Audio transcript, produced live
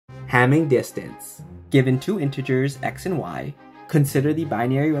Hamming distance. Given two integers x and y, consider the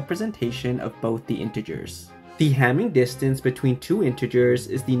binary representation of both the integers. The Hamming distance between two integers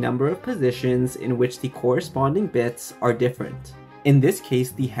is the number of positions in which the corresponding bits are different. In this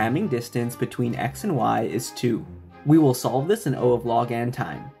case, the Hamming distance between x and y is 2. We will solve this in O of log n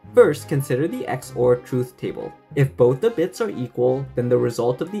time. First, consider the XOR truth table. If both the bits are equal, then the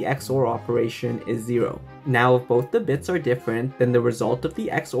result of the XOR operation is 0. Now, if both the bits are different, then the result of the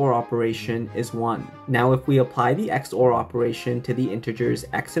XOR operation is 1. Now, if we apply the XOR operation to the integers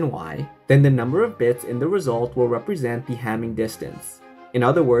x and y, then the number of bits in the result will represent the Hamming distance. In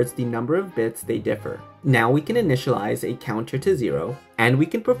other words, the number of bits they differ. Now we can initialize a counter to 0, and we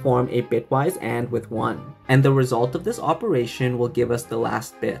can perform a bitwise AND with 1, and the result of this operation will give us the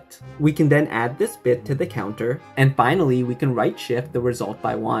last bit. We can then add this bit to the counter, and finally we can right shift the result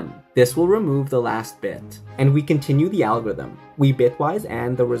by 1. This will remove the last bit, and we continue the algorithm. We bitwise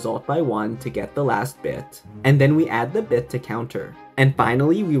AND the result by 1 to get the last bit, and then we add the bit to counter. And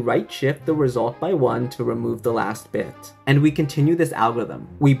finally, we right shift the result by 1 to remove the last bit. And we continue this algorithm.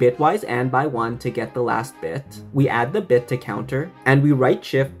 We bitwise AND by 1 to get the last bit, we add the bit to counter, and we right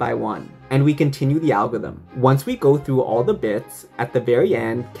shift by 1. And we continue the algorithm. Once we go through all the bits, at the very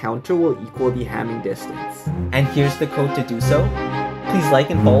end, counter will equal the Hamming distance. And here's the code to do so. Please like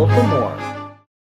and follow for more.